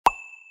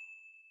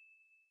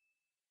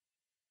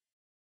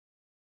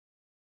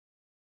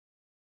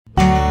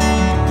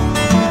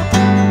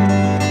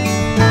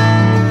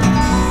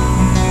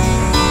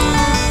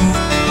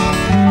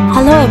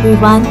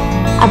everyone,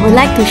 I would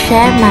like to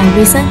share my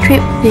recent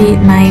trip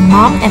with my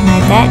mom and my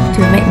dad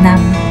to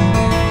Vietnam.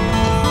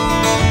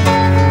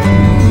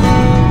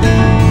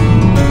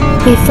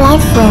 We fly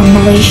from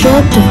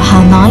Malaysia to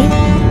Hanoi.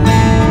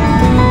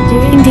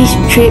 During this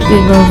trip,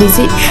 we will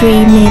visit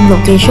three main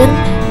locations,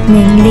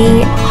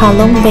 mainly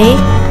Halong Bay,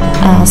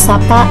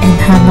 Sapa and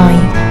Hanoi.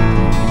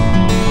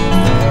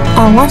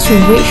 Once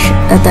we reach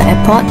the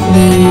airport,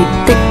 we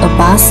take a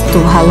bus to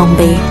Halong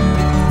Bay.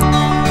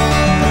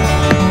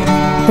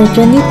 The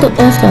journey took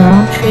us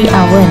around 3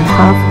 hours and a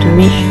half to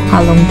reach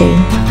Halong Bay.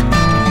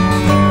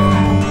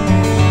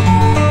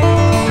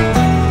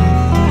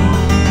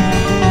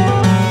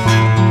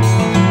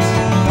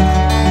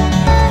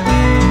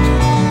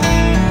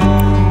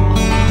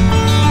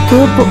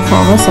 Tour booked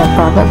for us a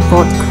private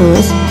boat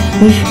cruise,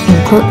 which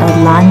include a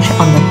lunch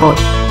on the boat.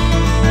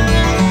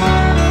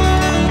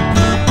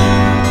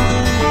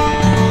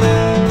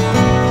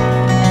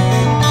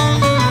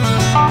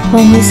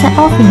 When we set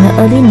off in the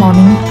early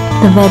morning,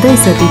 the weather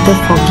is a little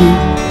foggy.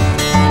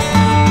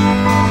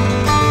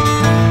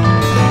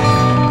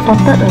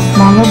 Spotted a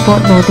smaller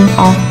boat loading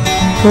off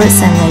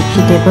fruits and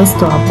vegetables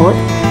to our boat,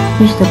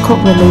 which the cook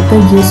will later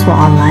use for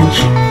our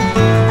lunch.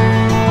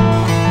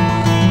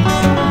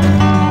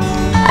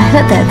 I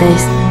heard that there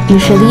is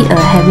usually a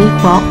heavy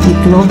fog with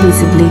low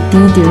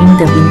visibility during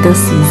the winter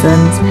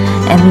seasons,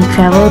 and we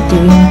traveled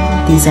during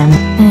December.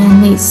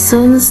 And it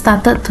soon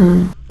started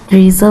to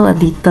drizzle a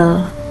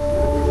little.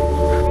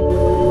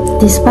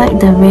 Despite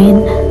the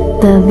rain,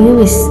 the view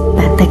is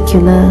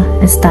spectacular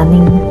and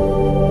stunning.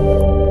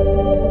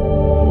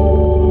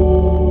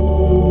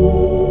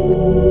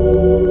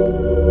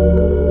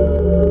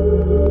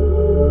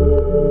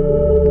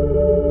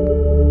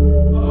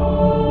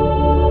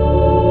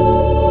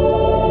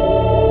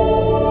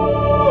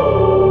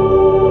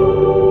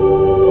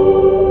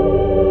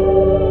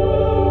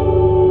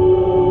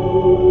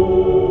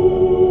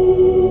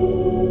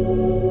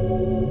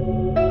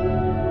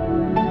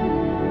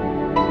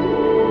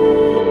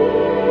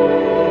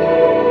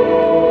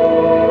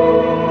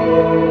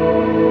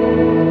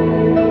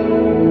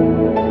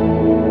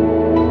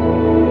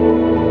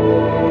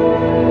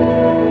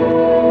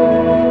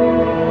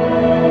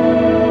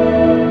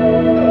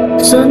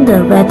 Soon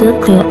the weather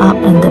cleared up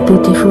and the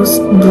beautiful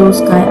blue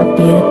sky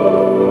appeared.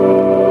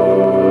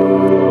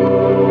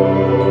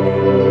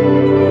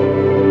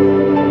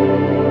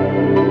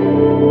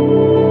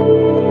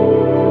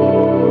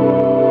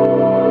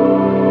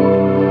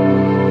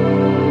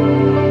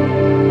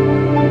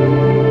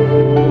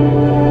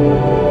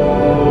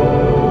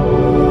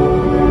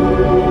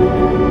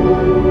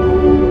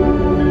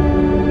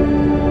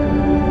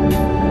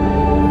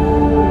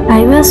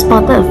 I even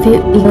spotted a few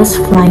eagles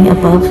flying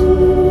above.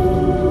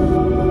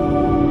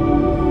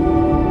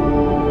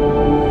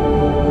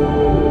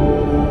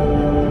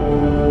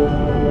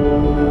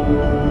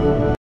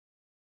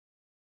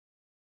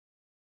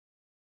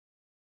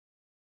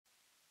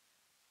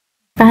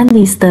 Front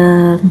is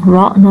the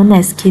rock known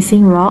as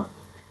Kissing Rock.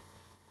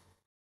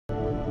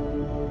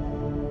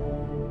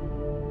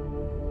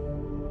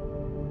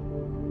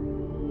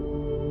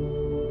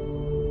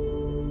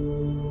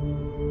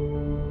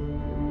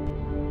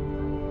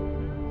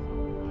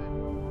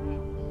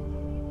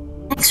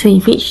 Next we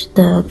reach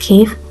the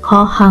cave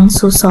called Hang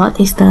Su Sot.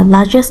 It's the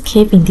largest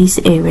cave in this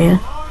area.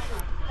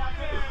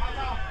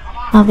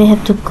 Now we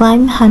have to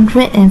climb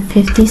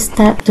 150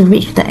 steps to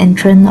reach the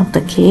entrance of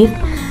the cave.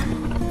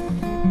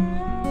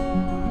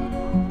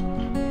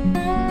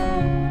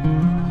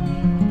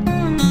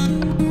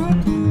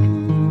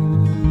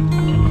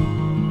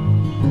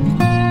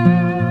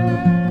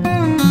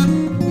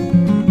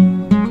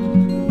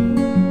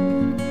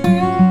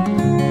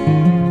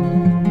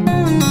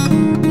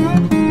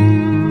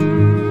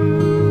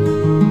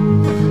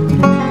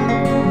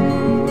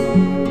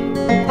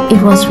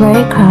 It was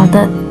very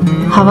crowded,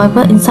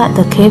 however inside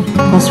the cave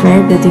it was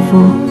very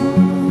beautiful.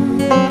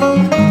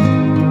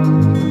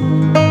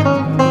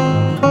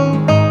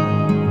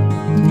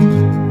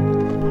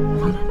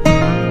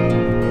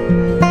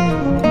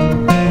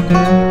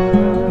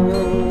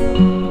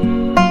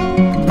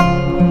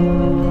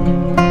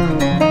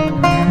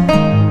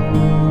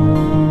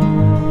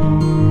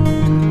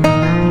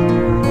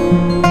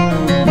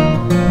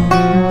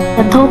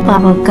 I told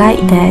our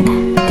guide that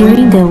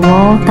during the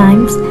war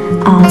times,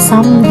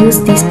 some use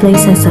this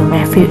place as a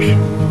refuge.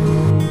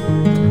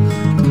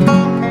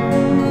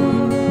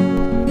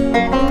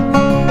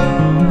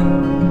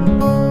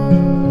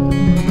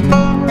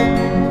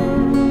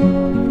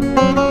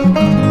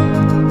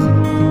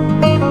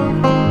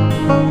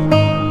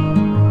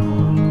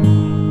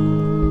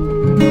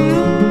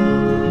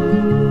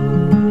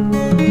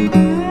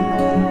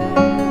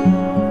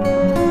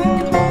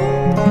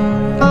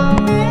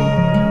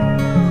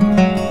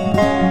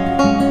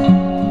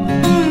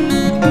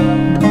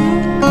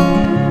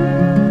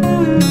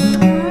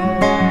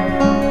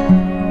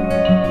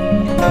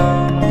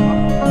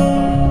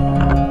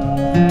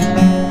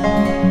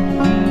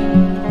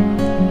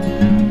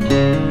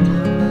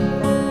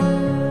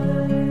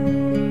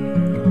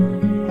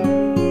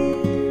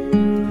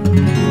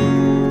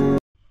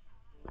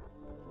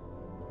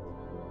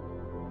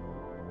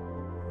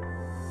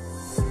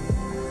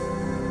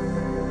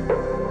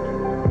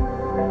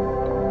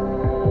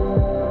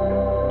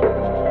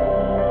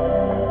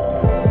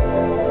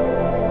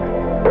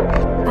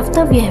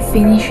 After we have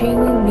finishing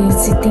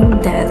visiting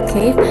that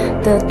cave,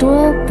 the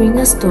tour brings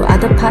us to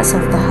other parts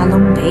of the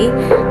Halong Bay.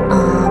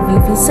 We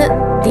visit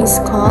this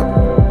called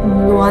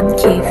Luan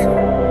Cave.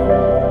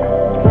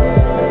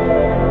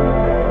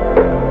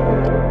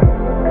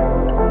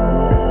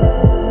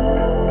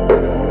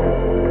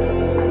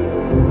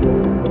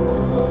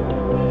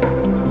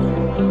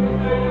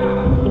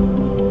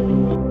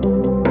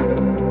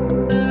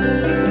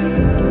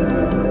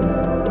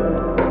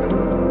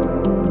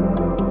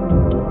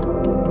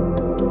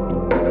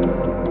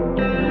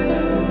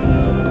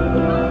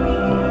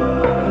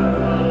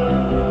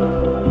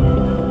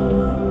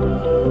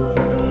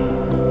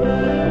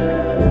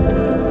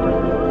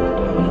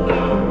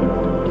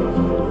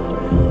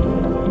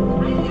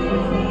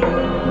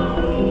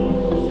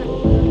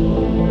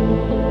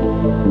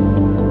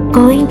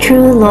 Going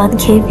through Luan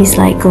Cave is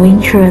like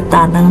going through a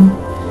tunnel.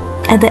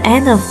 At the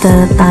end of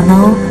the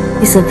tunnel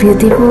is a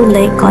beautiful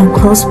lake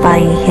enclosed by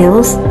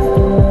hills.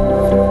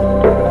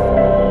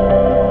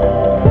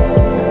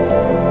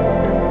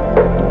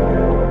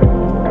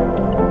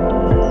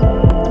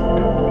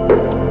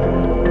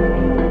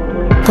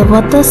 The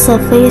water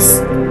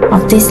surface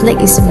of this lake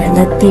is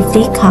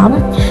relatively calm,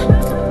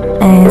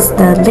 as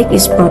the lake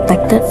is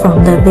protected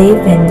from the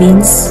wave and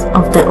winds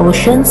of the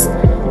oceans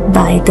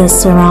by the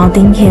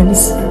surrounding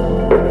hills.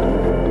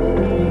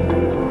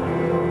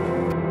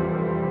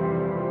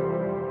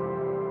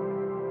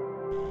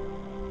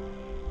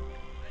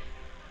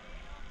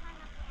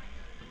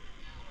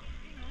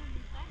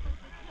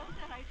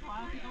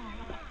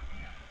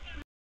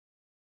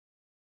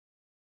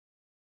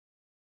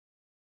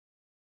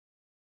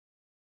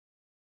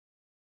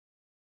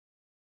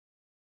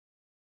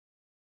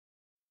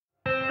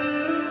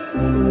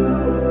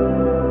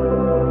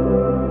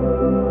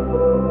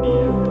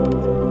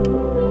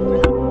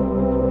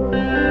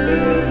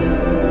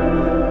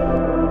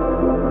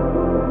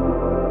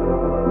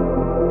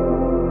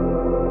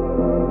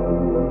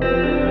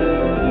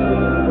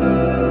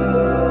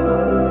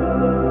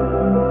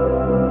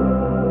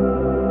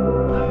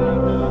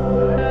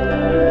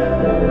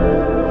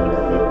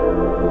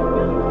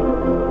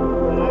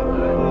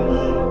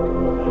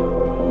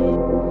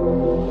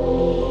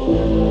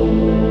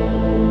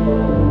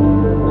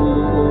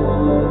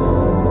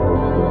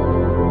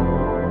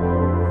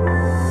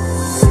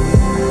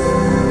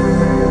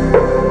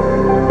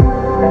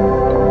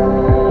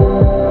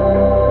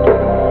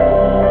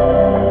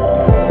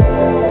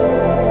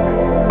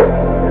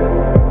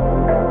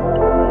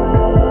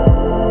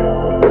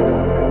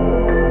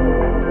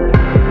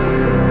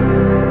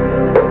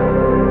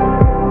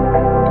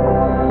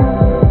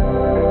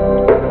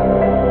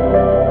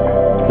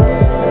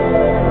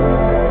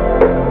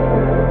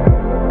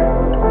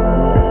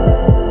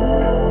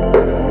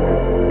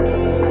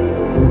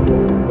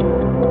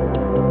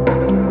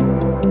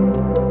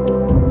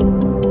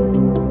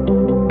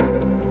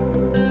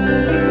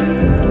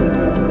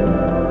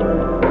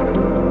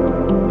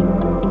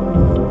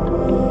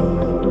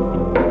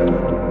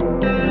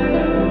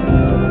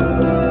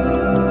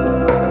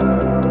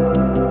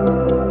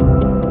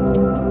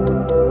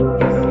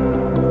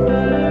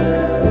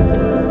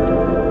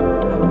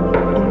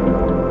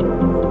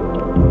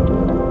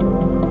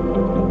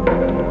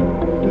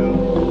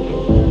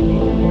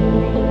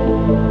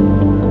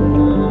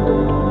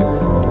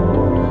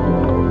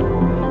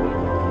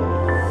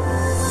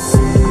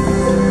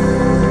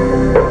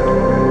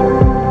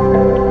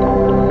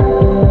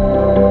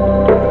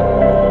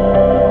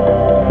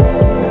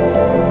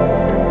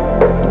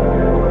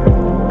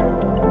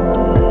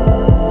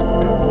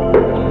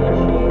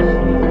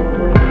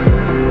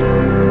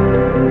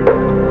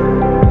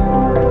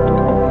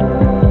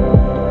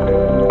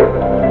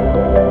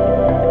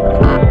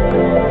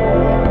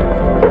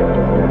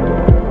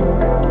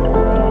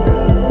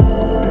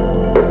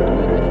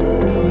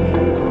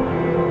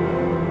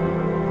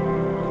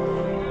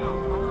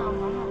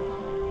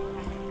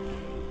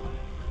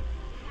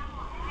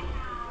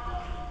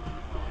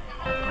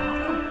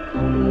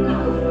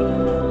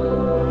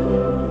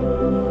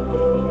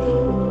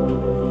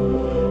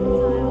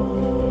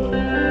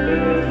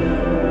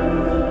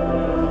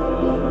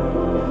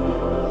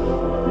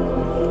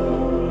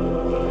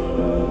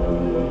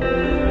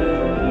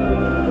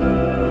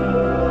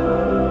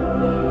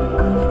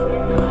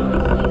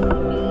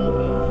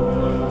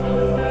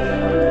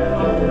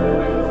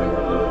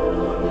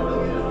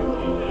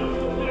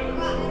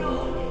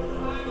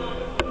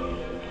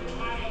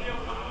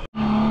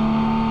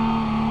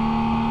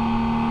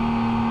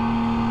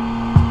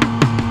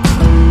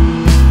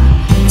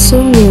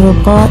 Soon we will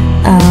board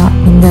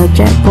in the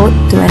jet boat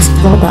to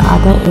explore the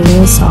other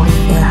areas of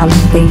the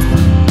Halong Bay.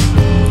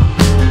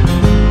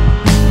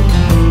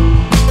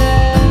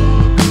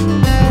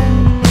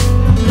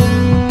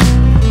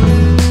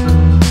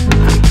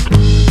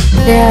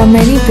 There are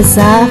many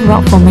bizarre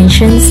rock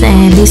formations,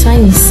 and this one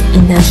is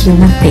in the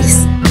human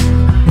face.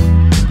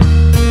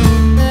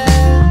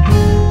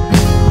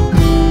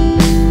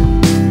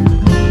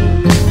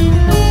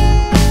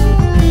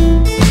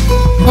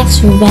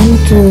 Next we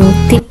went to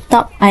Tip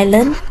Top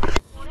Island.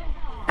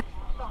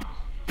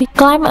 We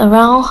climbed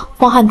around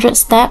 400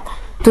 steps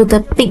to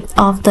the peak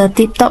of the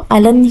tip-top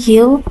island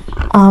hill,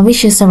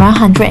 which is around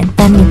 110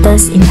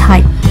 meters in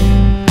height.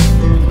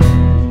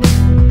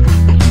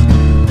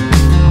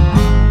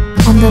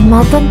 On the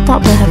mountain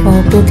top, we have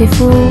a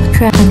beautiful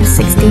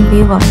 360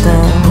 view of the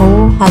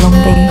whole Halong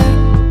Bay.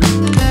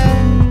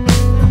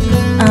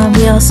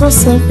 We also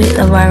serve with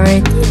a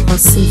variety of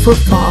seafood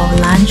for our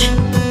lunch.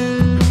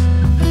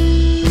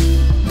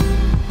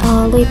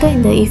 Later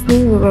in the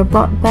evening, we were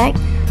brought back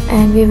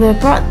and we were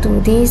brought to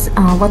this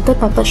water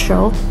puppet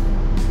show.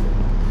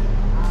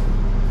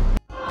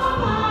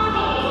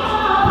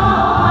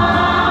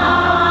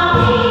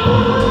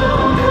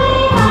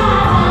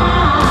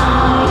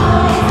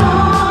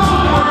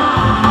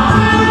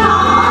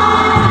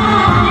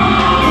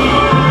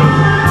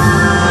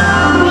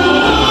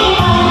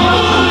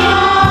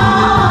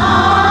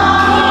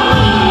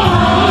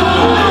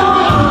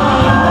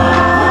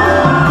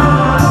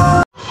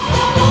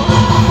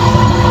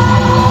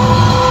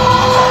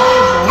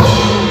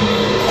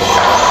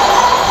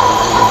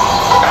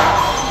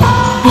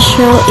 This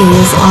show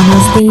is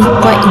honestly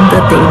quite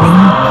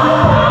entertaining.